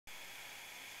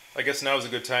I guess now is a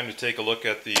good time to take a look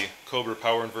at the Cobra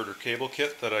Power Inverter Cable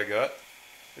Kit that I got.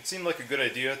 It seemed like a good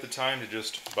idea at the time to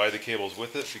just buy the cables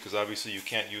with it, because obviously you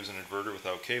can't use an inverter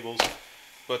without cables.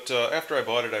 But after I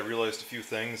bought it, I realized a few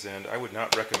things, and I would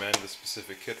not recommend this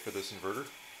specific kit for this inverter.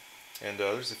 And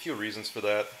there's a few reasons for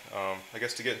that. I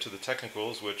guess to get into the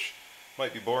technicals, which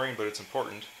might be boring but it's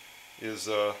important, is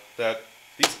that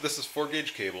this is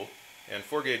 4-gauge cable, and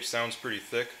 4-gauge sounds pretty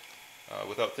thick.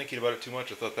 Without thinking about it too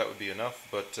much, I thought that would be enough,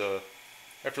 but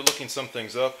after looking some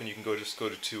things up, and you can just go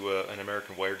to an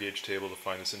American wire gauge table to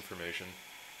find this information.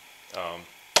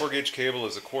 4-gauge cable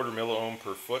is 1/4 milliohm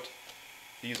per foot.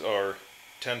 These are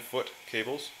 10-foot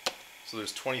cables, so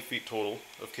there's 20 feet total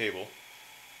of cable.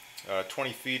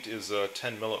 20 feet is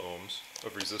 10 milliohms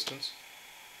of resistance.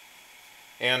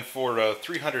 And for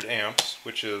 300 amps,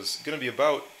 which is going to be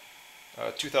about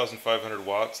 2,500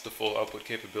 watts, the full output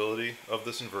capability of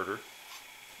this inverter.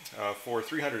 For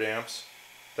 300 amps,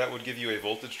 that would give you a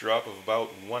voltage drop of about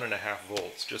 1.5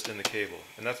 volts just in the cable.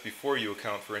 And that's before you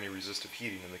account for any resistive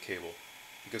heating in the cable,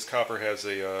 because copper has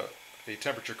a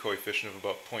temperature coefficient of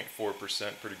about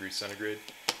 0.4% per degree centigrade.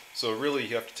 So really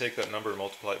you have to take that number and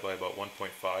multiply it by about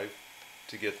 1.5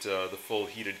 to get the full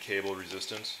heated cable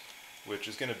resistance, which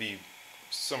is going to be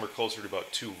somewhere closer to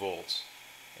about 2 volts.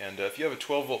 And if you have a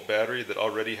 12-volt battery that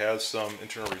already has some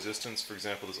internal resistance, for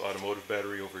example this automotive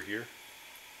battery over here,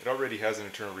 it already has an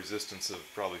internal resistance of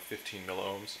probably 15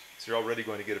 milliohms, so you're already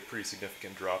going to get a pretty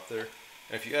significant drop there.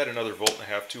 And if you add another 1.5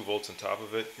 volts, 2 volts on top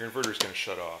of it, your inverter is going to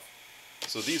shut off.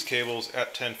 So these cables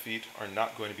at 10 feet are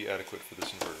not going to be adequate for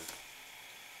this inverter.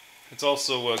 It's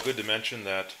also good to mention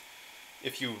that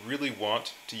if you really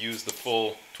want to use the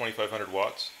full 2,500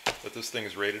 watts that this thing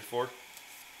is rated for,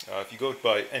 if you go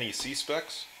by NEC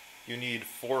specs, you need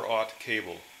 4-aught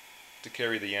cable to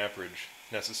carry the amperage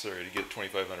necessary to get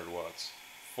 2,500 watts.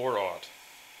 4-aught.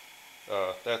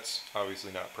 That's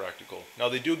obviously not practical. Now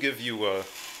they do give you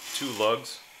 2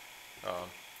 lugs,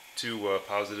 2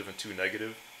 positive and 2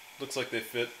 negative. Looks like they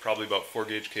fit probably about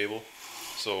 4-gauge cable.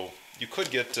 So you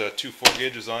could get 2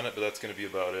 4-gauges on it, but that's going to be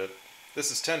about it.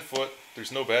 This is 10 foot.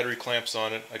 There's no battery clamps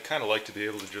on it. I'd kind of like to be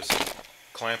able to just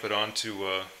clamp it onto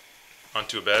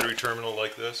a battery terminal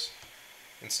like this,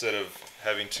 instead of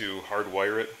having to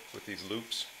hardwire it with these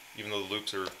loops, even though the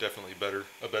loops are definitely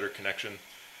a better connection.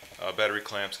 Battery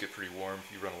clamps get pretty warm.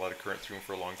 You run a lot of current through them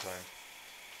for a long time.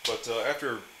 But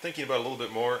after thinking about it a little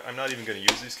bit more, I'm not even going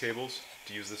to use these cables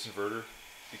to use this inverter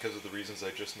because of the reasons I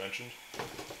just mentioned.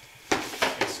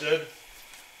 Instead,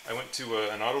 I went to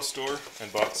an auto store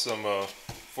and bought some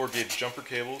 4-gauge jumper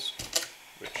cables,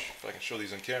 which, if I can show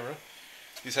these on camera,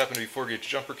 these happen to be 4-gauge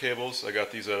jumper cables. I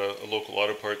got these at a local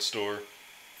auto parts store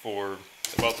for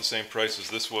about the same price as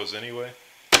this was anyway.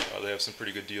 They have some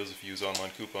pretty good deals if you use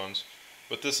online coupons.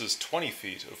 But this is 20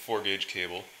 feet of 4-gauge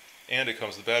cable, and it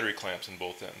comes with battery clamps in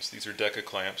both ends. These are Deca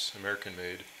clamps, American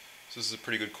made. So this is a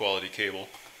pretty good quality cable.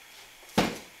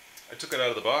 I took it out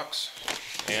of the box,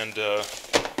 and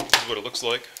this is what it looks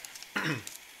like.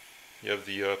 You have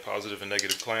the positive and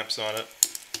negative clamps on it.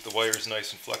 The wire is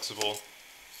nice and flexible.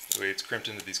 The way it's crimped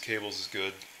into these cables is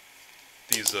good.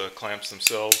 These clamps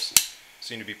themselves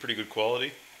seem to be pretty good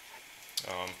quality.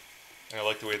 And I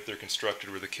like the way that they're constructed,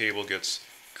 where the cable gets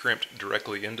crimped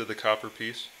directly into the copper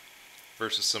piece,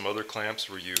 versus some other clamps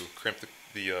where you crimp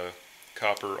the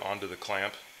copper onto the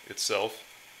clamp itself,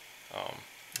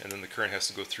 and then the current has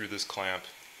to go through this clamp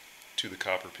to the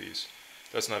copper piece.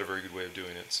 That's not a very good way of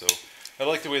doing it, so I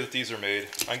like the way that these are made.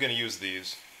 I'm going to use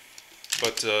these,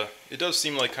 but it does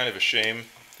seem like kind of a shame.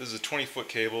 This is a 20-foot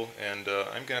cable, and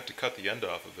I'm going to have to cut the end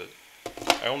off of it.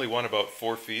 I only want about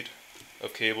 4 feet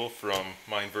of cable from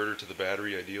my inverter to the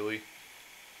battery, ideally.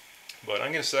 But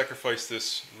I'm going to sacrifice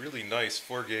this really nice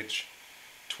 4-gauge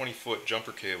 20-foot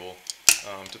jumper cable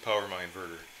to power my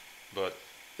inverter. But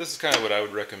this is kind of what I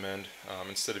would recommend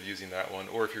instead of using that one.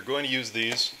 Or if you're going to use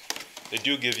these, they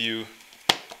do give you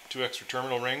 2 extra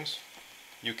terminal rings.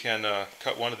 You can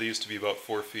cut one of these to be about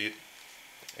 4 feet,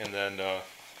 and then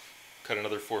cut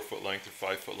another 4-foot length or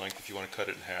 5-foot length if you want to cut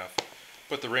it in half.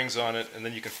 Put the rings on it, and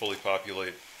then you can fully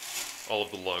populate all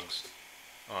of the lugs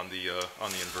on the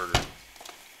inverter.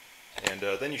 And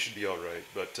then you should be alright.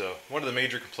 But one of the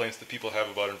major complaints that people have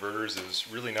about inverters is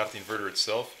really not the inverter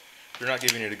itself. They're not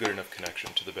giving it a good enough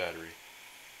connection to the battery.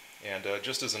 And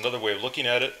just as another way of looking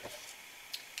at it,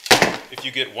 if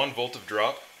you get 1 volt of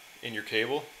drop in your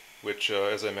cable, which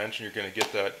as I mentioned, you're going to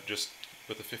get that just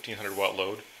with a 1500 watt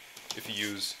load. If you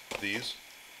use these,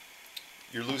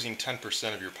 you're losing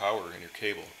 10% of your power in your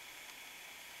cable.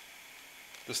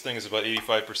 This thing is about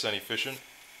 85% efficient.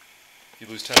 If you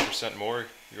lose 10% more,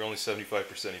 you're only 75%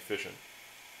 efficient.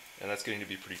 and that's getting to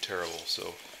be pretty terrible.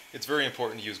 So it's very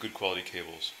important to use good quality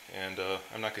cables, and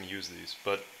I'm not going to use these,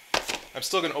 but I'm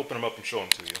still going to open them up and show them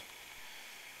to you.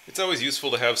 It's always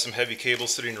useful to have some heavy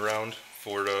cables sitting around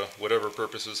for whatever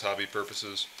purposes, hobby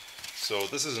purposes, so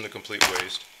this isn't a complete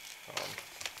waste.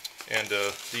 And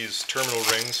these terminal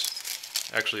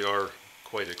rings actually are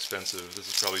quite expensive. This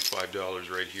is probably $5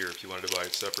 right here if you wanted to buy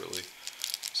it separately.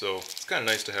 So it's kind of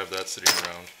nice to have that sitting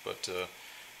around. But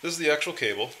this is the actual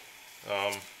cable,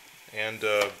 and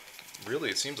really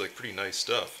it seems like pretty nice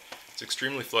stuff. It's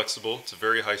extremely flexible. It's a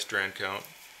very high strand count.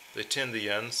 They tin the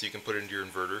ends so you can put it into your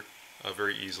inverter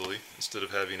very easily instead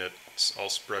of having it all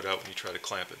spread out when you try to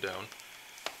clamp it down.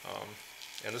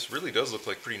 And this really does look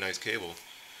like pretty nice cable.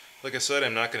 Like I said,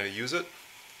 I'm not going to use it,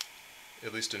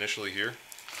 at least initially here,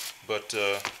 but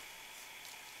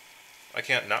I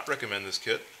can't not recommend this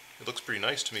kit. It looks pretty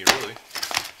nice to me, really.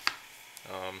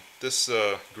 This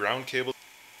ground cable,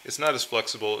 it's not as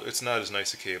flexible, it's not as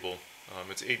nice a cable.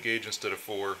 It's 8 gauge instead of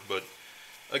 4, but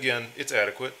again, it's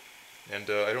adequate, and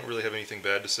I don't really have anything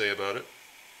bad to say about it.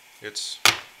 It's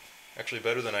actually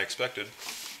better than I expected,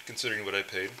 considering what I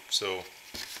paid, so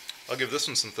I'll give this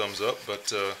one some thumbs up,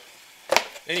 but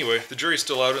anyway, the jury's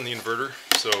still out on the inverter,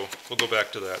 so we'll go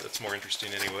back to that. That's more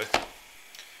interesting anyway.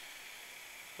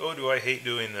 Oh, do I hate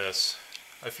doing this.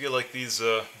 I feel like these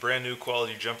brand new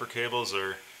quality jumper cables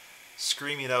are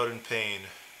screaming out in pain,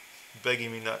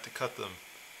 begging me not to cut them.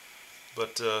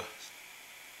 But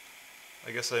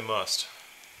I guess I must.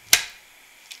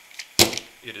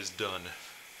 It is done.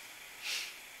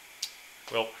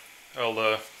 Well,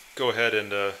 I'll go ahead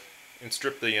and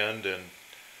strip the end and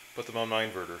put them on my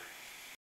inverter.